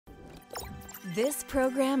This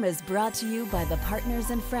program is brought to you by the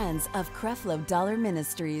partners and friends of Creflo Dollar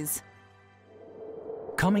Ministries.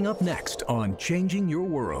 Coming up next on Changing Your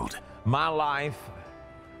World. My life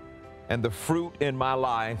and the fruit in my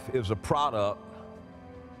life is a product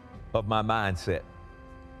of my mindset.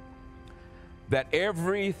 That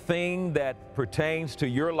everything that pertains to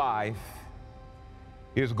your life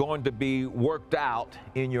is going to be worked out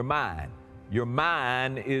in your mind. Your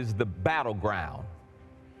mind is the battleground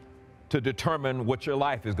to determine what your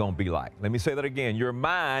life is going to be like. Let me say that again. Your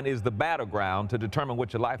mind is the battleground to determine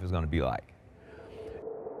what your life is going to be like.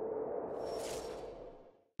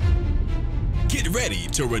 Get ready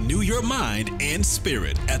to renew your mind and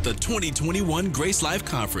spirit at the 2021 Grace Life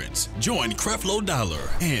Conference. Join Creflo Dollar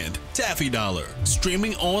and Taffy Dollar,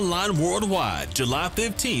 streaming online worldwide July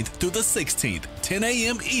 15th through the 16th, 10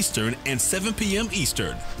 a.m. Eastern and 7 p.m.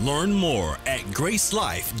 Eastern. Learn more at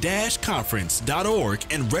gracelife-conference.org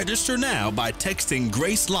and register now by texting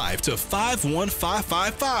Grace Life to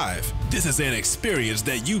 51555. This is an experience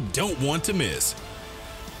that you don't want to miss.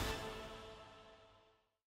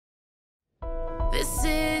 This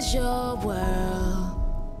is your world,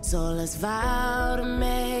 so let's vow to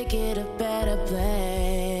make it a better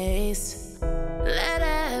place. Let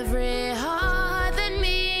every heart that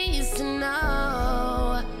needs to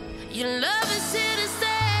know your love is here to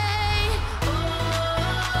stay.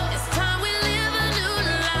 Oh, it's time we live a new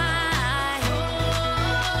life.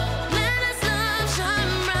 Oh, let us love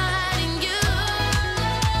shine bright in you.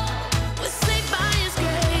 We're saved by His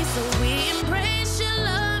grace, so we embrace your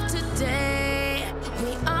love today.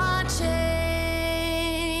 We are changed.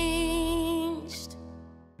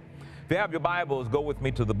 If you have your Bibles, go with me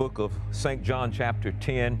to the book of St. John chapter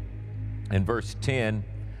 10 and verse 10.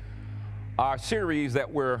 Our series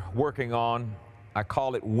that we're working on, I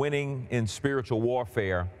call it Winning in Spiritual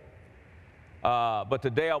Warfare. But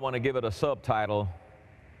today I want to give it a subtitle,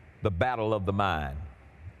 The Battle of the Mind.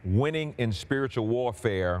 Winning in Spiritual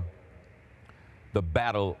Warfare, The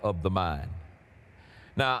Battle of the Mind.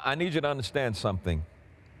 Now, I need you to understand something.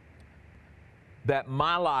 That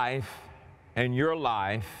my life and your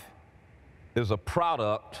life is a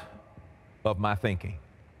product of my thinking.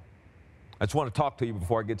 I just want to talk to you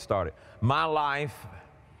before I get started. My life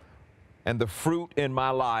and the fruit in my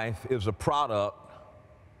life is a product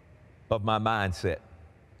of my mindset.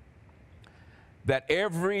 That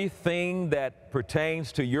everything that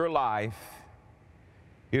pertains to your life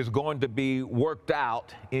is going to be worked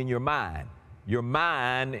out in your mind. Your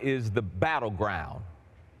mind is the battleground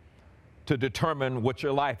to determine what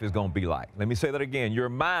your life is going to be like. Let me say that again. Your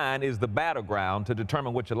mind is the battleground to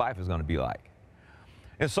determine what your life is going to be like.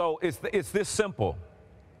 And so it's this simple.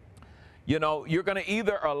 You know, you're going to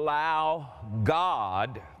either allow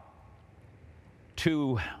God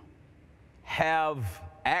to have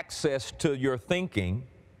access to your thinking,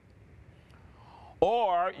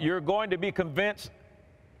 or you're going to be convinced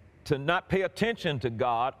to not pay attention to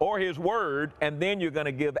God or His Word, and then you're going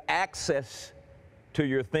to give access to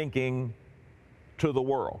your thinking to the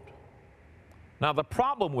world. Now, the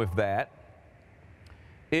problem with that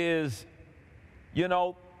is, you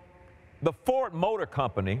know, the Ford Motor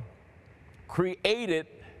Company created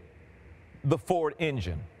the Ford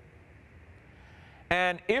engine.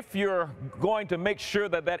 And if you're going to make sure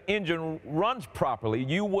that that engine runs properly,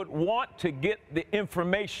 you would want to get the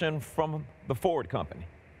information from the Ford company.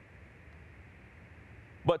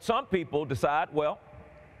 But some people decide, well,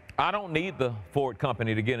 I don't need the Ford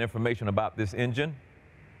company to get information about this engine.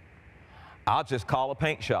 I'll just call a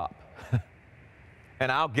paint shop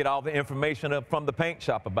and I'll get all the information from the paint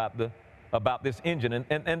shop about this engine.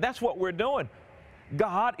 And that's what we're doing.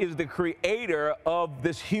 God is the creator of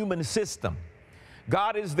this human system.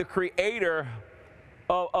 God is the creator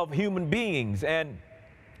of human beings. And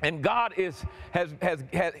God you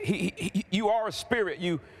are a spirit.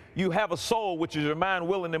 You have a soul, which is your mind,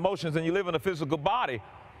 will, and emotions, and you live in a physical body.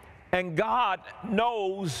 And God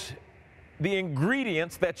knows the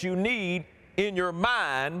ingredients that you need in your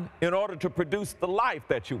mind in order to produce the life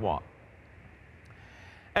that you want.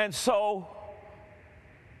 And so,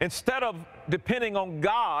 instead of depending on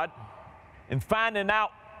God and finding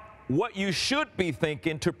out what you should be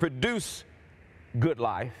thinking to produce good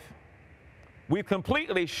life, we've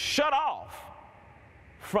completely shut off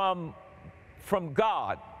from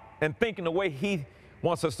God and thinking the way He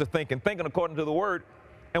wants us to think and thinking according to the Word.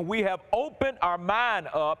 And we have opened our mind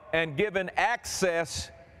up and given access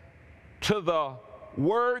to the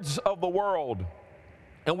words of the world.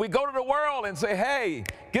 And we go to the world and say, hey,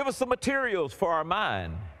 give us some materials for our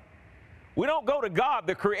mind. We don't go to God,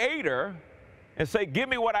 the Creator, and say, give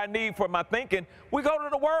me what I need for my thinking. We go to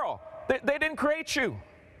the world. They didn't create you.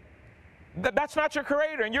 That's not your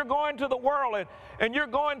creator, and you're going to the world, and you're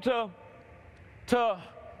going to the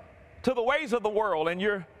ways of the world, and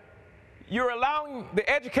you're allowing the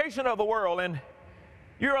education of the world, and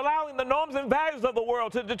you're allowing the norms and values of the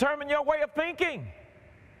world to determine your way of thinking.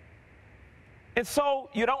 And so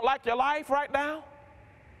you don't like your life right now?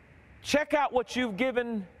 Check out what you've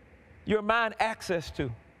given your mind access to.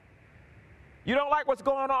 You don't like what's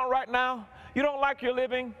going on right now? You don't like your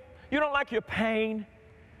living? You don't like your pain?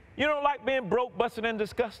 You don't like being broke, busted, and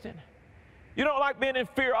disgusted? You don't like being in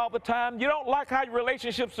fear all the time? You don't like how your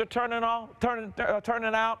relationships are turning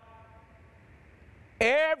out?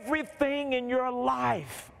 Everything in your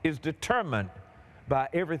life is determined by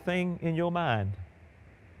everything in your mind.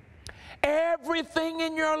 Everything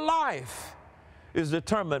in your life is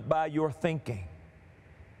determined by your thinking.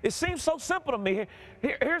 It seems so simple to me.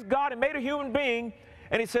 Here's God, He made a human being,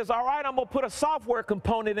 and He says, all right, I'm going to put a software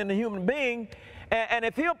component in the human being, and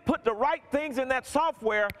if He'll put the right things in that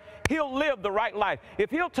software, he'll live the right life. If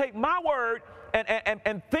he'll take my word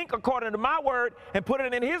and think according to my word and put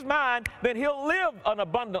it in his mind, then he'll live an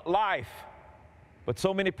abundant life. But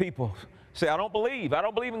so many people say, I don't believe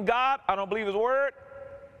in God, I don't believe His word.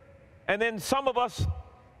 And then some of us,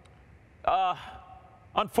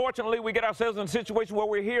 unfortunately, we get ourselves in a situation where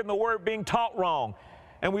we're hearing the word being taught wrong.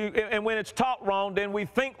 And when it's taught wrong, then we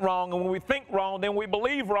think wrong. And when we think wrong, then we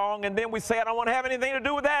believe wrong. And then we say, I don't want to have anything to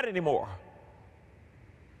do with that anymore.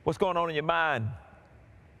 What's going on in your mind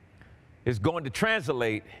is going to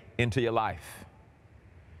translate into your life.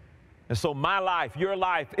 And so my life, your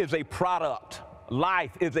life is a product.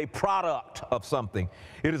 Life is a product of something.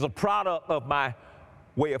 It is a product of my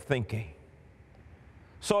way of thinking.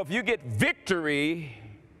 So if you get victory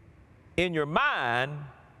in your mind,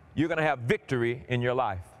 you're going to have victory in your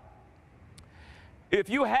life. If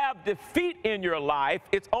you have defeat in your life,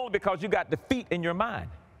 it's only because you got defeat in your mind.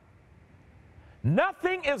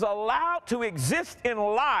 Nothing is allowed to exist in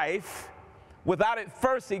life without it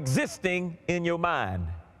first existing in your mind.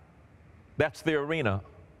 That's the arena.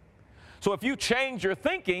 So if you change your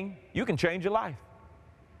thinking, you can change your life.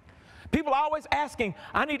 People are always asking,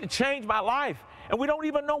 I need to change my life. And we don't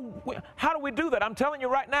even know, how do we do that? I'm telling you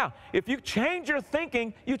right now, if you change your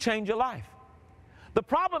thinking, you change your life. The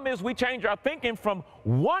problem is we change our thinking from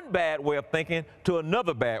one bad way of thinking to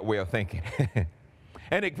another bad way of thinking.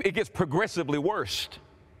 And it gets progressively worse.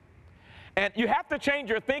 And you have to change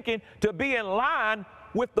your thinking to be in line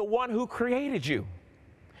with the one who created you.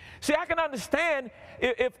 See, I can understand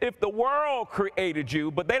if the world created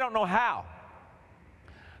you, but they don't know how.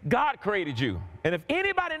 God created you. And if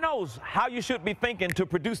anybody knows how you should be thinking to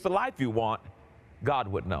produce the life you want, God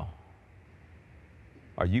would know.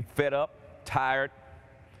 Are you fed up, tired,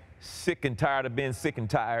 sick and tired of being sick and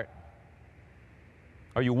tired?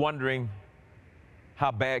 Are you wondering how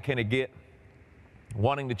bad can it get?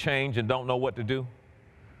 Wanting to change and don't know what to do?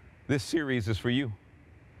 This series is for you.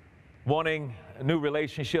 Wanting new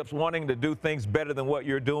relationships, wanting to do things better than what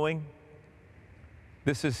you're doing?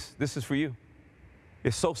 This is for you.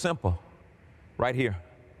 It's so simple, right here.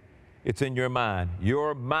 It's in your mind.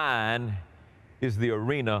 Your mind is the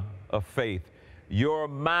arena of faith. Your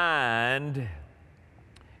mind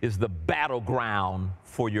is the battleground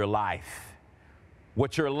for your life.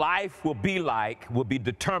 What your life will be like will be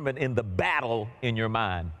determined in the battle in your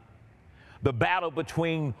mind. The battle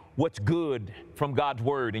between what's good from God's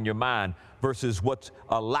word in your mind versus what's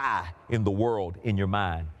a lie in the world in your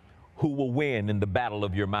mind. Who will win in the battle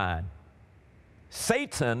of your mind?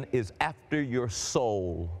 Satan is after your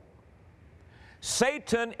soul.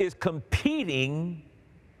 Satan is competing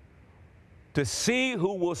to see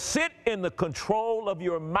who will sit in the control of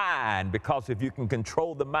your mind, because if you can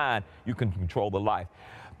control the mind, you can control the life.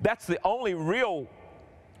 That's the only real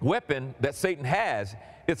weapon that Satan has.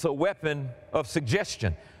 It's a weapon of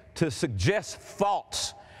suggestion, to suggest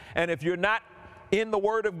thoughts. And if you're not in the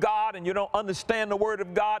Word of God and you don't understand the Word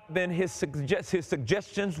of God, then his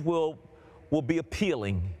suggestions will be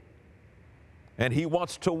appealing. And he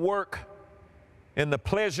wants to work in the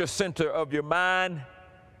pleasure center of your mind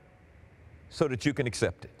so that you can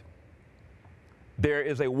accept it. There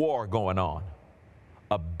is a war going on,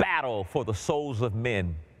 a battle for the souls of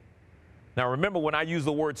men. Now remember, when I use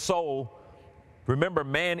the word soul, remember,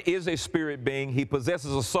 man is a spirit being. He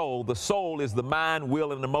possesses a soul. The soul is the mind,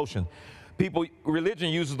 will, and emotion. Religion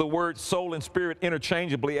uses the word soul and spirit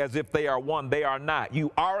interchangeably as if they are one. They are not.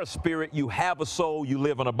 You are a spirit, you have a soul, you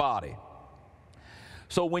live in a body.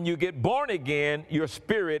 So when you get born again, your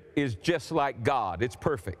spirit is just like God. It's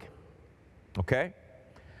perfect. Okay?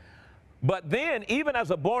 But then, even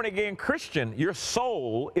as a born again Christian, your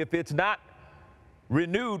soul, if it's not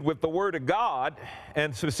renewed with the Word of God,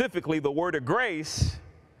 and specifically the Word of grace,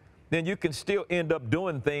 then you can still end up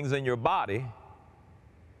doing things in your body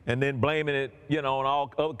and then blaming it, on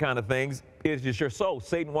all other kind of things. It's just your soul.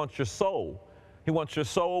 Satan wants your soul. He wants your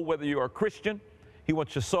soul whether you are a Christian. He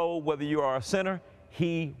wants your soul whether you are a sinner.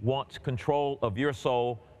 He wants control of your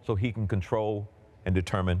soul so he can control and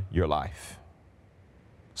determine your life.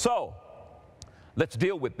 So, let's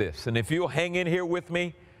deal with this. And if you'll hang in here with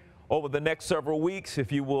me over the next several weeks,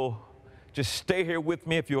 if you will just stay here with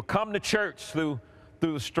me, if you'll come to church through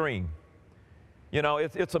the stream.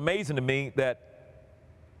 It's amazing to me that,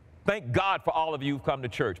 thank God for all of you who've come to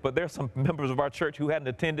church, but there's some members of our church who hadn't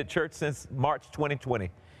attended church since March 2020.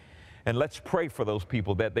 And let's pray for those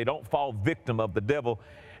people that they don't fall victim of the devil.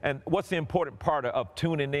 And what's the important part of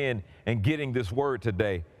tuning in and getting this word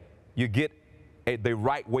today? You get the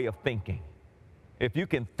right way of thinking. If you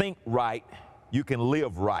can think right, you can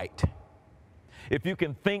live right. If you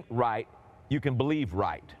can think right, you can believe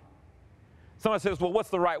right. Someone says, well, what's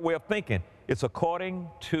the right way of thinking? It's according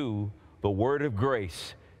to the word of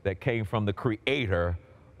grace that came from the creator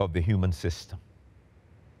of the human system.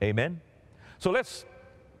 Amen? So let's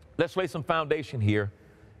lay some foundation here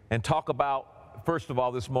and talk about, first of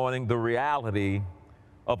all, this morning, the reality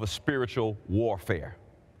of a spiritual warfare.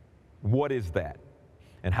 What is that?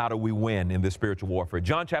 And how do we win in this spiritual warfare?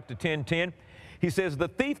 John chapter 10:10, he says, the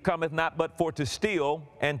thief cometh not but for to steal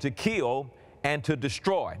and to kill and to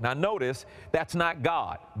destroy. Now notice, that's not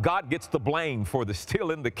God. God gets the blame for the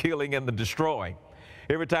stealing, the killing, and the destroying.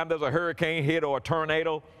 Every time there's a hurricane hit or a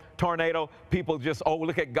tornado, people just, oh,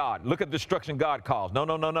 look at God. Look at the destruction God caused.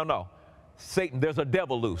 No. Satan, there's a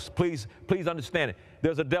devil loose. Please understand it.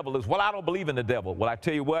 There's a devil loose. Well, I don't believe in the devil. Well, I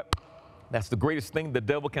tell you what, that's the greatest thing the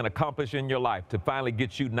devil can accomplish in your life, to finally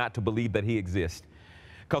get you not to believe that he exists.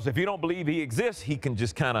 Because if you don't believe he exists, he can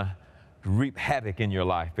just kind of reap havoc in your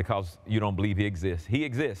life because you don't believe he exists. He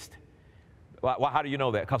exists. Well, how do you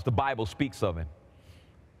know that? Because the Bible speaks of him.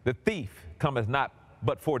 The thief cometh not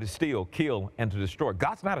but for to steal, kill, and to destroy.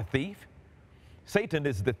 God's not a thief. Satan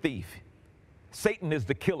is the thief. Satan is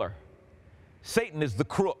the killer. Satan is the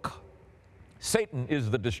crook. Satan is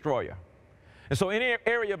the destroyer. And so in any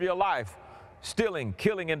area of your life, stealing,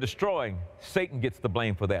 killing, and destroying, Satan gets the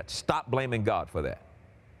blame for that. Stop blaming God for that.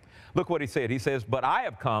 Look what he said. He says, but I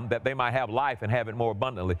have come that they might have life and have it more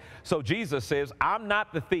abundantly. So Jesus says, I'm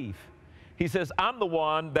not the thief. He says, I'm the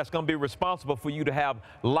one that's going to be responsible for you to have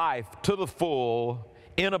life to the full,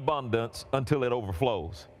 in abundance, until it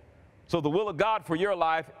overflows. So the will of God for your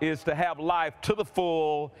life is to have life to the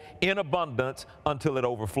full, in abundance, until it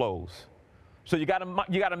overflows. So you got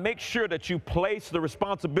to make sure that you place the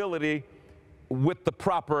responsibility in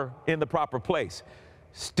the proper place.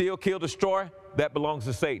 Steal, kill, destroy, that belongs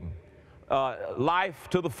to Satan. Life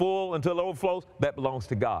to the full until it overflows, that belongs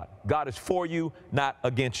to God. God is for you, not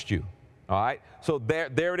against you. All right? So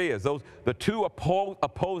there it is. The two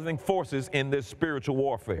opposing forces in this spiritual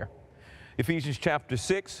warfare. Ephesians chapter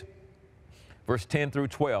 6, verse 10 through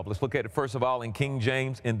 12. Let's look at it first of all in King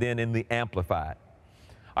James and then in the Amplified.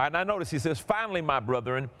 All right, now notice he says, finally, my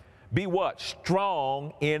brethren, be what?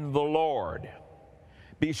 Strong in the Lord.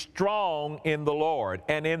 Be strong in the Lord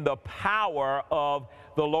and in the power of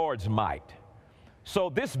the Lord's might.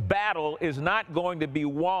 So this battle is not going to be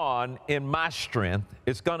won in my strength.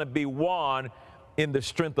 It's going to be won in the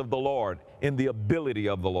strength of the Lord, in the ability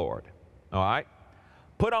of the Lord. All right?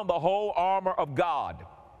 Put on the whole armor of God,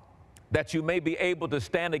 that you may be able to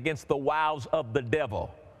stand against the wiles of the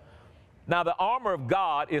devil. Now, the armor of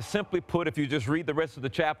God is simply put, if you just read the rest of the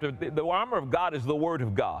chapter, the armor of God is the Word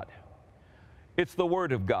of God. It's the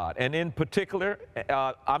Word of God. And in particular,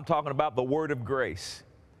 I'm talking about the Word of grace.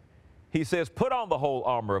 He says, put on the whole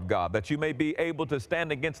armor of God, that you may be able to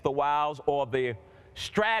stand against the wiles or the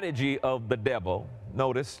strategy of the devil.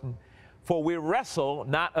 Notice, for we wrestle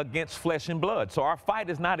not against flesh and blood. So our fight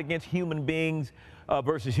is not against human beings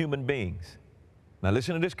versus human beings. Now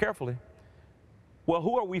listen to this carefully. Well,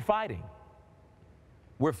 who are we fighting?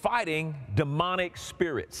 We're fighting demonic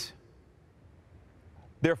spirits.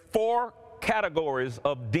 There are 4 categories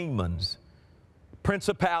of demons: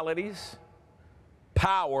 principalities,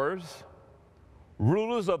 powers,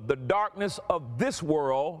 rulers of the darkness of this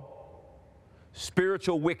world,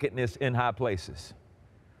 spiritual wickedness in high places.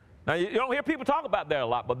 Now, you don't hear people talk about that a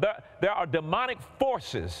lot, but there are demonic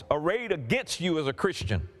forces arrayed against you as a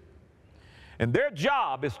Christian. And their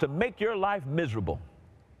job is to make your life miserable.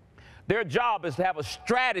 Their job is to have a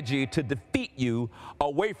strategy to defeat you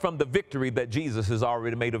away from the victory that Jesus has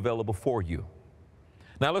already made available for you.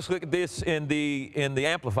 Now let's look at this in the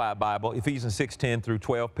Amplified Bible, Ephesians 6:10 through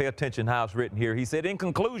 12. Pay attention how it's written here. He said, in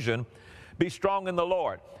conclusion, Be strong in the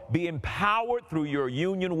Lord. Be empowered through your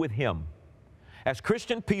union with Him. As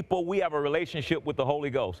Christian people, we have a relationship with the Holy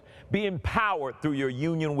Ghost. Be empowered through your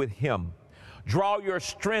union with Him. Draw your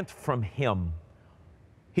strength from Him.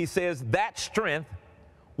 He says that strength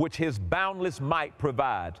which His boundless might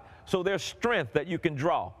provides. So there's strength that you can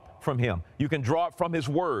draw from Him. You can draw it from His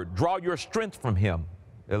Word. Draw your strength from Him.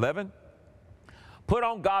 11. Put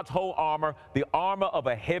on God's whole armor, the armor of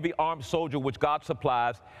a heavy armed soldier which God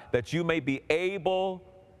supplies, that you may be able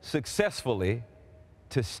successfully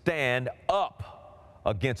to stand up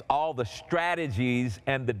against all the strategies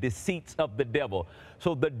and the deceits of the devil.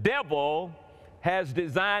 So the devil has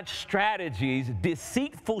designed strategies,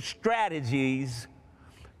 deceitful strategies,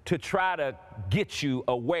 to try to get you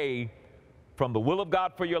away from the will of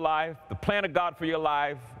God for your life, the plan of God for your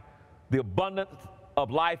life, the abundance of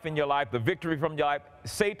life in your life, the victory from your life.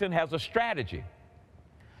 Satan has a strategy.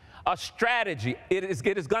 A strategy. It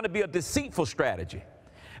is going to be a deceitful strategy.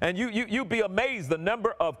 And you'd be amazed the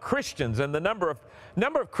number of Christians and the number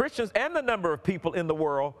of Christians and the number of people in the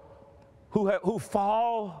world who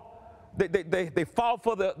fall, they fall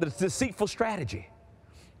for the deceitful strategy.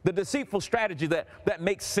 The deceitful strategy that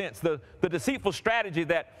makes sense. The deceitful strategy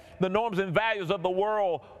that the norms and values of the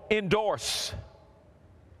world endorse.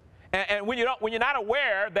 And when you're not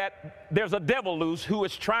aware that there's a devil loose who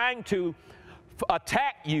is trying to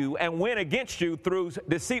attack you and win against you through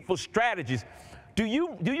deceitful strategies, do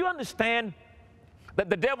you understand that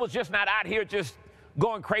the devil's just not out here just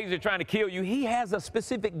going crazy trying to kill you? He has a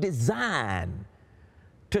specific design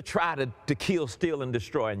to try to kill, steal, and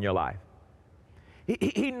destroy in your life.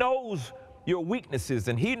 He knows your weaknesses,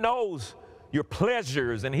 and he knows your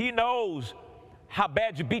pleasures, and he knows how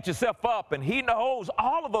bad you beat yourself up, and he knows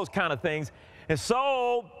all of those kind of things. And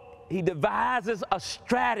so he devises a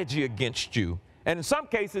strategy against you. And in some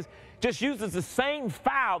cases, just uses the same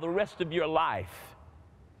file the rest of your life.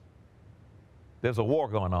 There's a war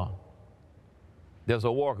going on. There's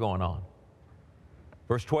a war going on.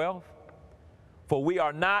 Verse 12, for we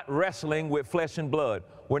are not wrestling with flesh and blood.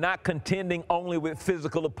 We're not contending only with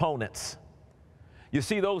physical opponents. You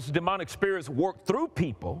see, those demonic spirits work through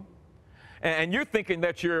people, and you're thinking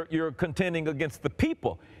that you're contending against the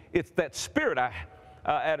people. It's that spirit. I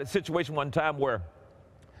had a situation one time where,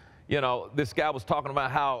 this guy was talking about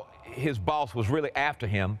how his boss was really after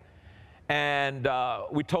him, and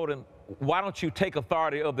we told him, why don't you take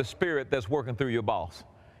authority of the spirit that's working through your boss?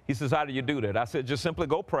 He says, how do you do that? I said, just simply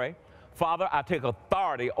go pray. Father, I take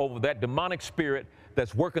authority over that demonic spirit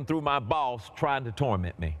that's working through my boss trying to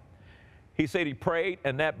torment me. He said he prayed,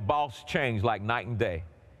 and that boss changed like night and day.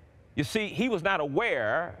 You see, he was not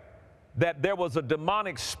aware that there was a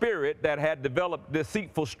demonic spirit that had developed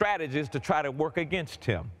deceitful strategies to try to work against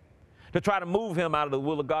him, to try to move him out of the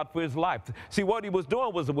will of God for his life. See, what he was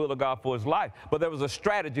doing was the will of God for his life, but there was a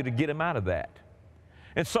strategy to get him out of that.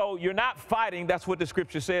 And so you're not fighting, that's what the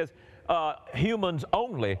scripture says, humans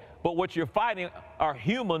only, but what you're fighting are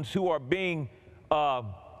humans who are being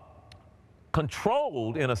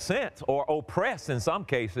controlled in a sense, or oppressed in some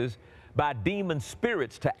cases, by demon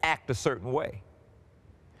spirits to act a certain way.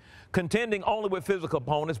 Contending only with physical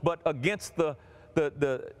opponents, but against the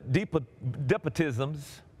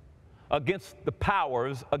despotisms, against the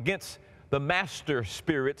powers, against the master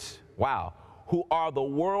spirits, who are the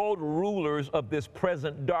world rulers of this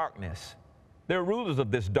present darkness. They're rulers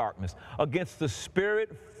of this darkness, against the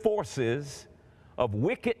spirit forces of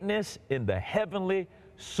wickedness in the heavenly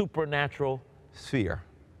supernatural sphere.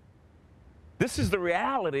 This is the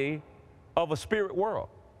reality of a spirit world.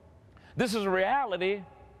 This is a reality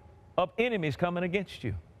of enemies coming against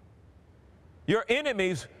you. Your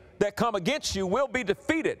enemies that come against you will be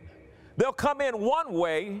defeated. They'll come in one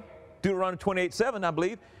way, Deuteronomy 28:7, I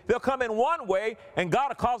believe. They'll come in one way, and God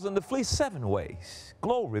will cause them to flee 7 ways.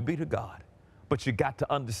 Glory be to God. But you got to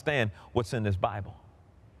understand what's in this Bible.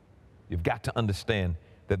 You've got to understand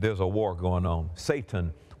that there's a war going on.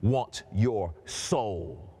 Satan wants your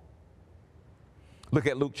soul. Look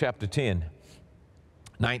at Luke chapter 10,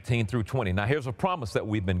 19 through 20. Now, here's a promise that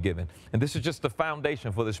we've been given. And this is just the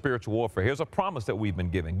foundation for the spiritual warfare. Here's a promise that we've been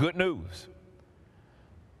given. Good news.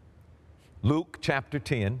 Luke chapter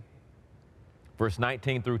 10, verse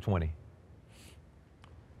 19 through 20.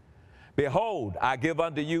 Behold, I give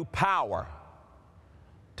unto you power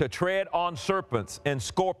to tread on serpents and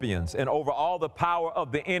scorpions and over all the power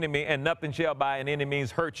of the enemy, and nothing shall by any means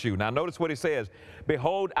hurt you. Now notice what he says.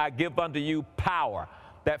 Behold, I give unto you power.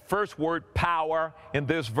 That first word, power, in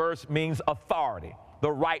this verse means authority,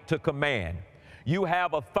 the right to command. You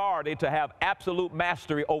have authority to have absolute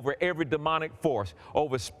mastery over every demonic force,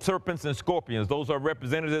 over serpents and scorpions. Those are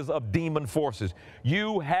representatives of demon forces.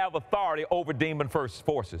 You have authority over demon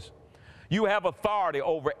forces. You have authority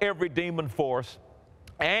over every demon force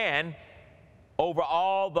and over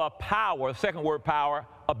all the power, second word power,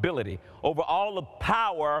 ability, over all the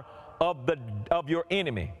power of your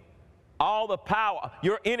enemy. All the power.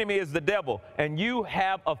 Your enemy is the devil, and you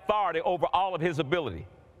have authority over all of his ability.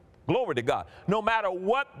 Glory to God. No matter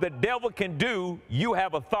what the devil can do, you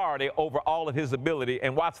have authority over all of his ability.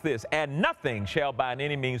 And watch this. And nothing shall by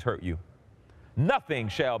any means hurt you. Nothing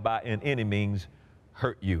shall by any means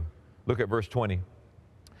hurt you. Look at verse 20.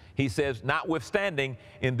 He says, notwithstanding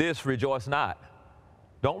in this rejoice not.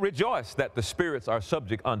 Don't rejoice that the spirits are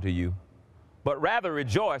subject unto you, but rather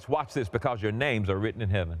rejoice, watch this, because your names are written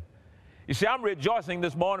in heaven. You see, I'm rejoicing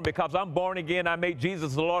this morning because I'm born again. I made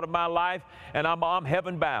Jesus the Lord of my life, and I'm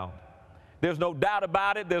heaven bound. There's no doubt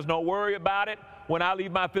about it. There's no worry about it. When I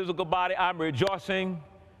leave my physical body, I'm rejoicing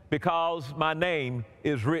because my name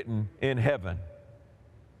is written in heaven.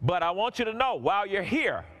 But I want you to know, while you're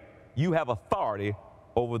here, you have authority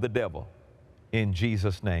over the devil in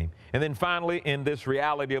Jesus' name. And then finally, in this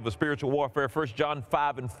reality of the spiritual warfare, 1 John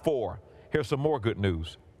 5:4, here's some more good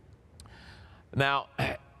news. Now,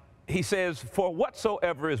 he says, for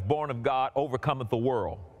whatsoever is born of God overcometh the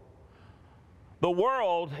world. The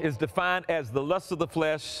world is defined as the lust of the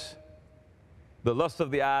flesh, the lust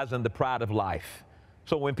of the eyes, and the pride of life.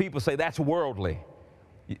 So when people say that's worldly,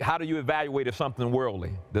 how do you evaluate if something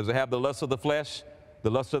worldly? Does it have the lust of the flesh, the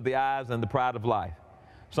lust of the eyes, and the pride of life?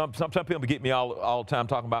 Some people get me all the time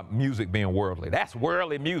talking about music being worldly. That's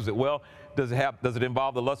worldly music. Well, does it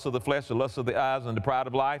involve the lust of the flesh, the lust of the eyes, and the pride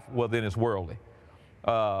of life? Well, then it's worldly.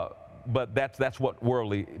 But that's what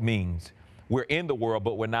worldly means. We're in the world,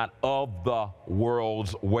 but we're not of the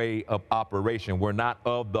world's way of operation. We're not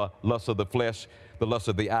of the lust of the flesh, the lust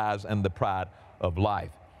of the eyes, and the pride of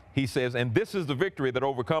life. He says, and this is the victory that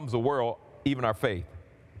overcomes the world, even our faith.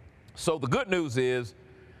 So the good news is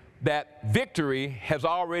that victory has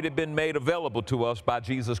already been made available to us by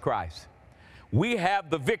Jesus Christ. We have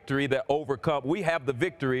the victory that overcomes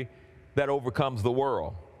the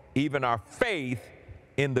world, even our faith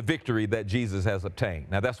in the victory that Jesus has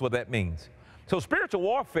obtained. Now that's what that means. So spiritual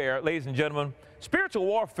warfare, ladies and gentlemen, spiritual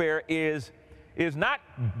warfare is not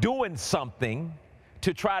doing something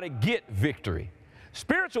to try to get victory.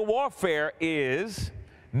 Spiritual warfare is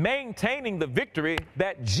maintaining the victory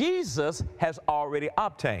that Jesus has already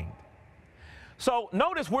obtained. So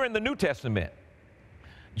notice we're in the New Testament.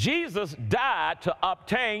 Jesus died to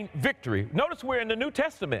obtain victory. Notice we're in the New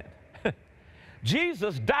Testament.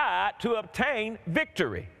 Jesus died to obtain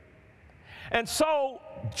victory. And so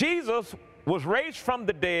Jesus was raised from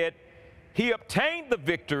the dead. He obtained the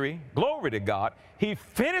victory, glory to God. He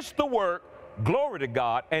finished the work, glory to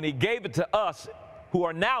God, and he gave it to us who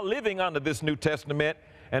are now living under this New Testament.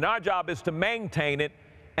 And our job is to maintain it,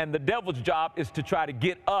 and the devil's job is to try to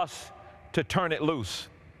get us to turn it loose.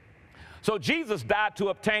 So Jesus died to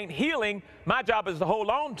obtain healing. My job is to hold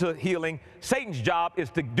on to healing. Satan's job is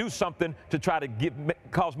to do something to try to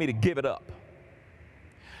cause me to give it up.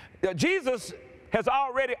 Jesus has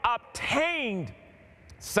already obtained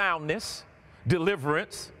soundness,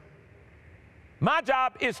 deliverance. My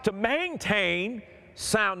job is to maintain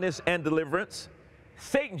soundness and deliverance.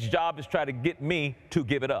 Satan's job is to try to get me to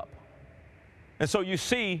give it up. And so you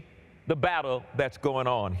see the battle that's going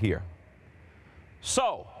on here.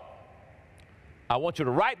 So I want you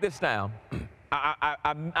to write this down.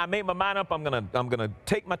 I made my mind up. I'm gonna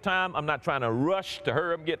take my time. I'm not trying to rush to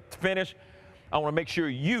hurry up and get finished. I want to make sure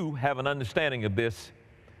you have an understanding of this.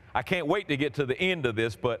 I can't wait to get to the end of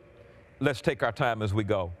this, but let's take our time as we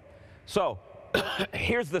go. So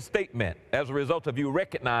here's the statement as a result of you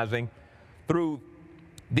recognizing through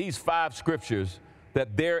these 5 scriptures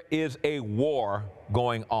that there is a war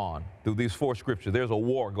going on. Through these 4 scriptures, there's a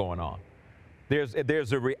war going on. There's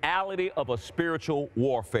a reality of a spiritual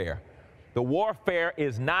warfare. The warfare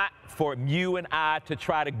is not for you and I to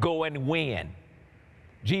try to go and win.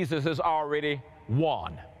 Jesus has already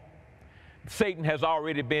won. Satan has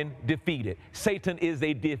already been defeated. Satan is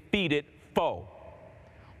a defeated foe.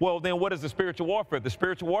 Well, then what is the spiritual warfare? The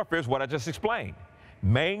spiritual warfare is what I just explained.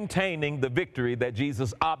 Maintaining the victory that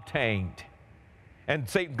Jesus obtained. And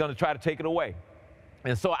Satan's going to try to take it away.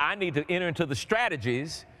 And so I need to enter into the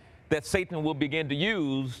strategies that Satan will begin to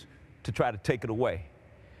use to try to take it away.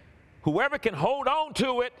 Whoever can hold on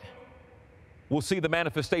to it will see the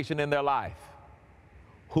manifestation in their life.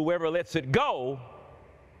 Whoever lets it go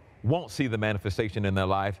won't see the manifestation in their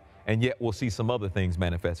life, and yet will see some other things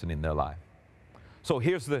manifesting in their life. So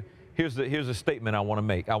here's the here's a statement I want to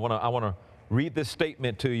make. I want to read this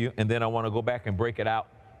statement to you, and then I want to go back and break it out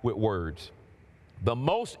with words. The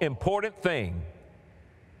most important thing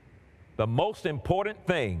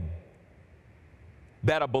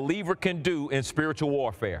that a believer can do in spiritual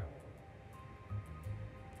warfare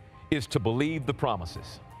is to believe the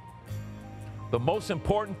promises. The most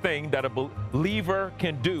important thing that a believer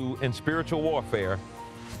can do in spiritual warfare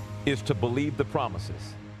is to believe the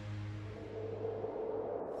promises.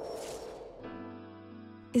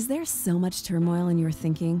 Is there so much turmoil in your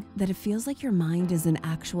thinking that it feels like your mind is an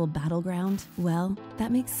actual battleground? Well, that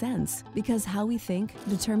makes sense, because how we think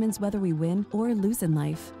determines whether we win or lose in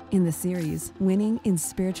life. In the series, Winning in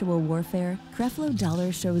Spiritual Warfare, Creflo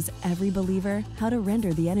Dollar shows every believer how to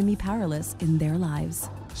render the enemy powerless in their lives.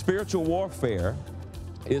 Spiritual warfare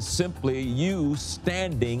is simply you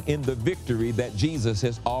standing in the victory that Jesus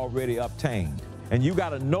has already obtained. And you got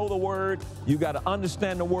to know the word, you got to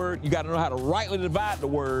understand the word, you got to know how to rightly divide the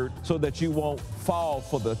word so that you won't fall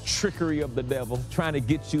for the trickery of the devil trying to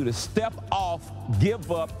get you to step off,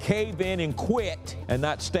 give up, cave in, and quit, and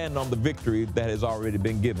not stand on the victory that has already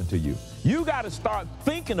been given to you. You got to start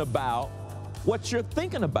thinking about what you're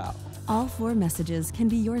thinking about. All 4 messages can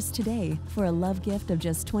be yours today for a love gift of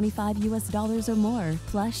just $25 or more,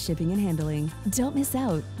 plus shipping and handling. Don't miss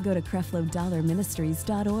out. Go to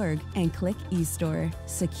CrefloDollarMinistries.org and click eStore.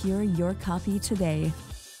 Secure your copy today.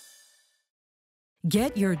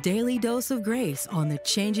 Get your daily dose of grace on the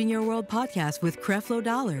Changing Your World podcast with Creflo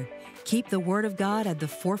Dollar. Keep the Word of God at the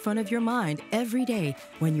forefront of your mind every day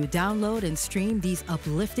when you download and stream these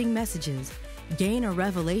uplifting messages. Gain a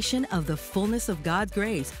revelation of the fullness of God's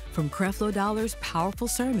grace from Creflo Dollar's powerful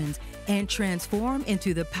sermons and transform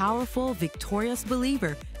into the powerful, victorious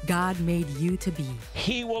believer God made you to be.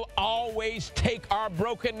 He will always take our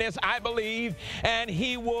brokenness, I believe, and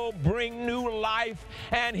He will bring new life,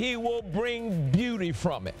 and He will bring beauty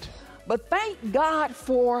from it. But thank God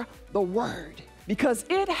for the Word, because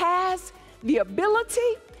it has the ability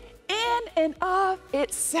in and of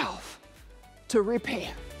itself to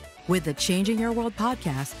repair. With the Changing Your World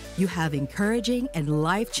podcast, you have encouraging and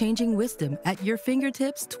life-changing wisdom at your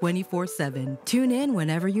fingertips 24/7. Tune in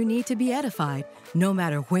whenever you need to be edified, no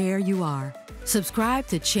matter where you are. Subscribe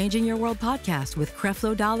to Changing Your World podcast with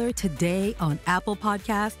Creflo Dollar today on Apple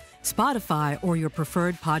Podcasts, Spotify, or your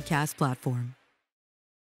preferred podcast platform.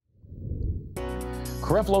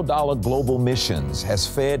 Creflo Dollar Global Missions has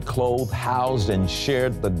fed, clothed, housed, and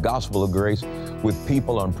shared the gospel of grace with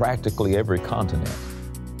people on practically every continent.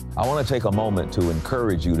 I want to take a moment to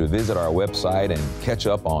encourage you to visit our website and catch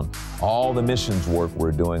up on all the missions work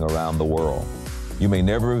we're doing around the world. You may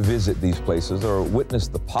never visit these places or witness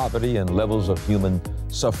the poverty and levels of human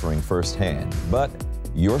suffering firsthand, but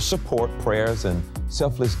your support, prayers, and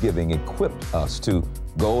selfless giving equipped us to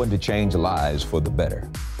go and to change lives for the better.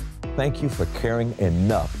 Thank you for caring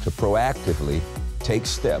enough to proactively take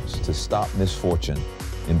steps to stop misfortune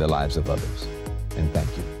in the lives of others. And thank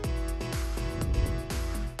you.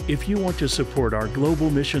 If you want to support our global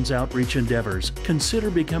missions outreach endeavors, consider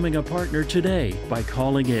becoming a partner today by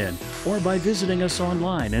calling in or by visiting us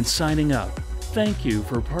online and signing up. Thank you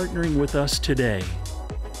for partnering with us today.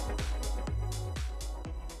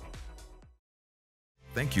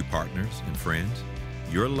 Thank you, partners and friends.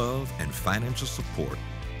 Your love and financial support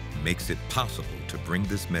makes it possible to bring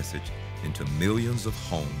this message into millions of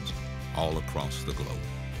homes all across the globe.